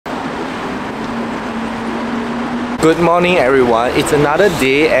Good morning everyone, it's another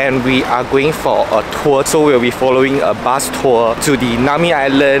day and we are going for a tour. So we'll be following a bus tour to the Nami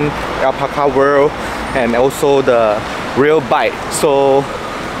Island, Alpaca World and also the rail bike. So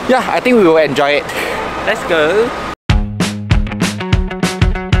yeah, I think we will enjoy it. Let's go!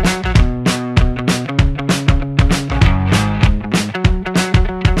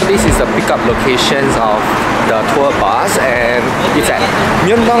 This is the pickup locations of the tour bus and it's at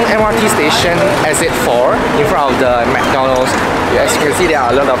Myeondong MRT station, exit 4 in front of the McDonald's. As you can see, there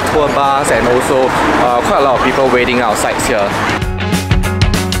are a lot of tour bus and also quite a lot of people waiting outside here.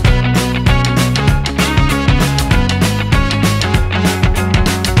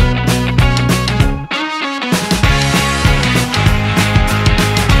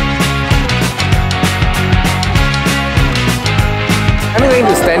 I'm going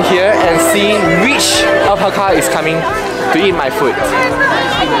to stand here and see which alpaca is coming to eat my food.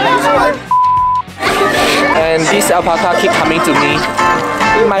 And this alpaca keep coming to me,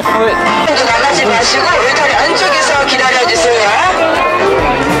 eat my food.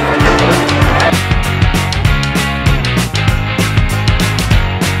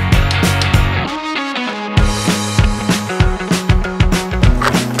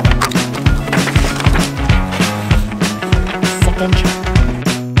 Second try.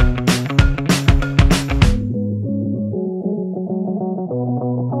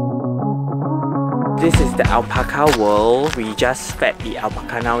 This is the Alpaca World. We just fed the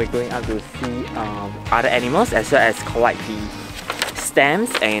alpaca. Now we're going out to see other animals as well as collect the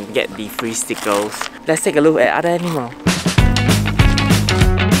stamps and get the free stickers. Let's take a look at other animals.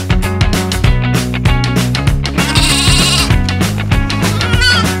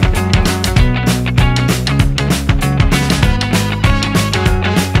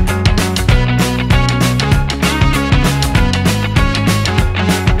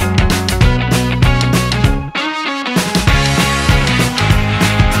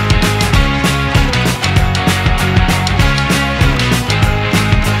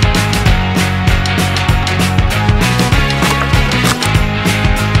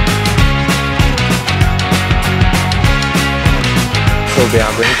 So we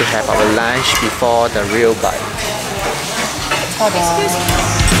are going to have our lunch before the rail bike. Excuse me.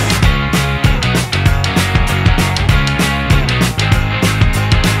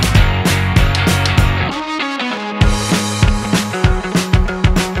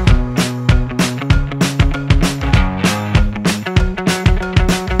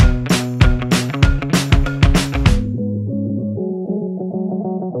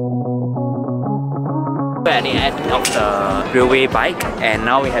 We're at the end of the railway bike and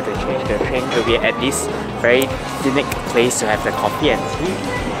now we have to change the train to be at this very scenic place to have the coffee and tea.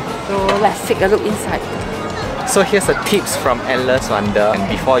 So let's take a look inside. So here's the tips from Endless Wonder. And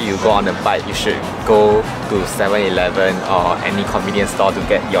before you go on the bike, you should go to 7-Eleven or any convenience store to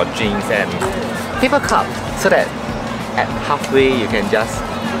get your drinks and paper cup so that at halfway you can just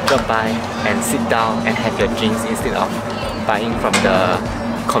drop by and sit down and have your drinks instead of buying from the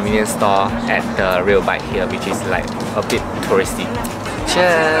convenience store at the rail bike here, which is like a bit touristy.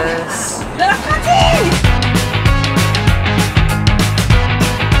 Cheers!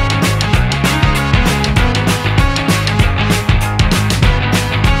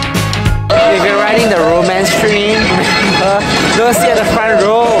 If you're riding the romance train, don't sit at the front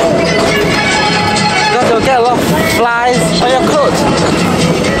row because you'll get a lot of flies on your clothes.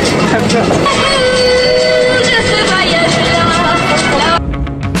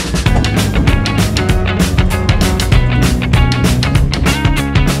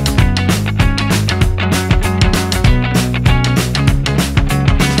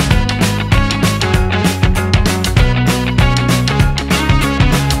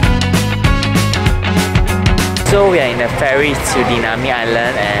 So we are in the ferry to the Nami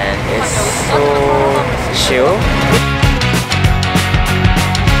Island and it's so chill.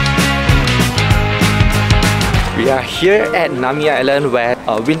 We are here at Nami Island where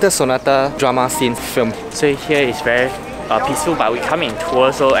a Winter Sonata drama scene filmed. So here is very peaceful, but we come in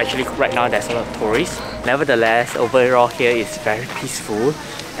tour, so actually right now there's a lot of tourists. Nevertheless, overall here is very peaceful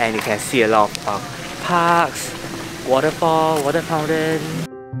and you can see a lot of parks, waterfall, water fountain.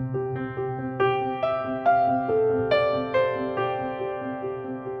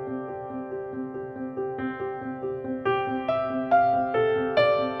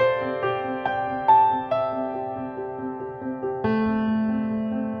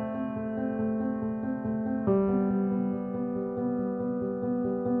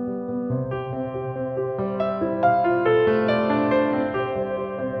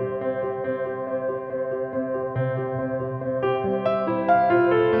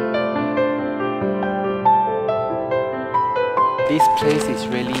 this place is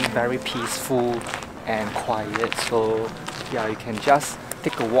really very peaceful and quiet, so yeah, you can just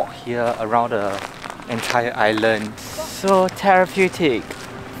take a walk here around the entire island. So therapeutic.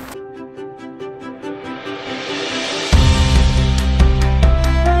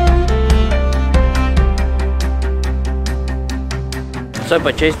 So I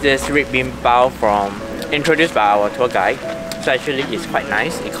purchased this red bean bao introduced by our tour guide. So actually it's quite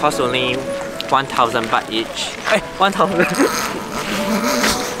nice. It costs only 1,000 baht each. 1,000.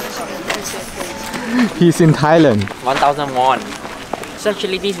 He's in Thailand. 1,000 won. So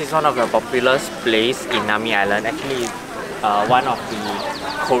actually this is one of the popular places in Nami Island. Actually one of the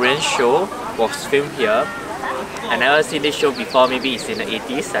Korean show was filmed here. I never seen this show before, maybe it's in the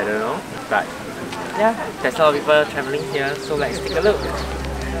 80s, I don't know. But yeah, there's a lot of people traveling here, so let's take a look.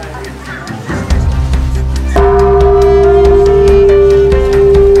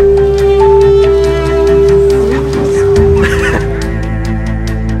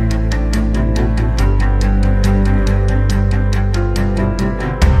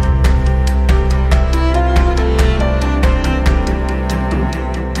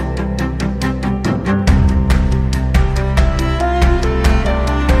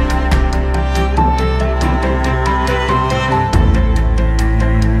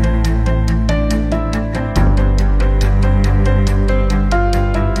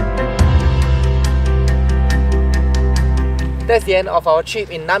 That's the end of our trip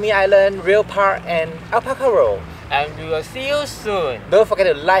in Nami Island, Rail Park and Alpaca World. And we will see you soon. Don't forget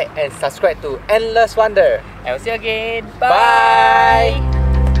to like and subscribe to Endless Wonder. And we'll see you again. Bye. Bye.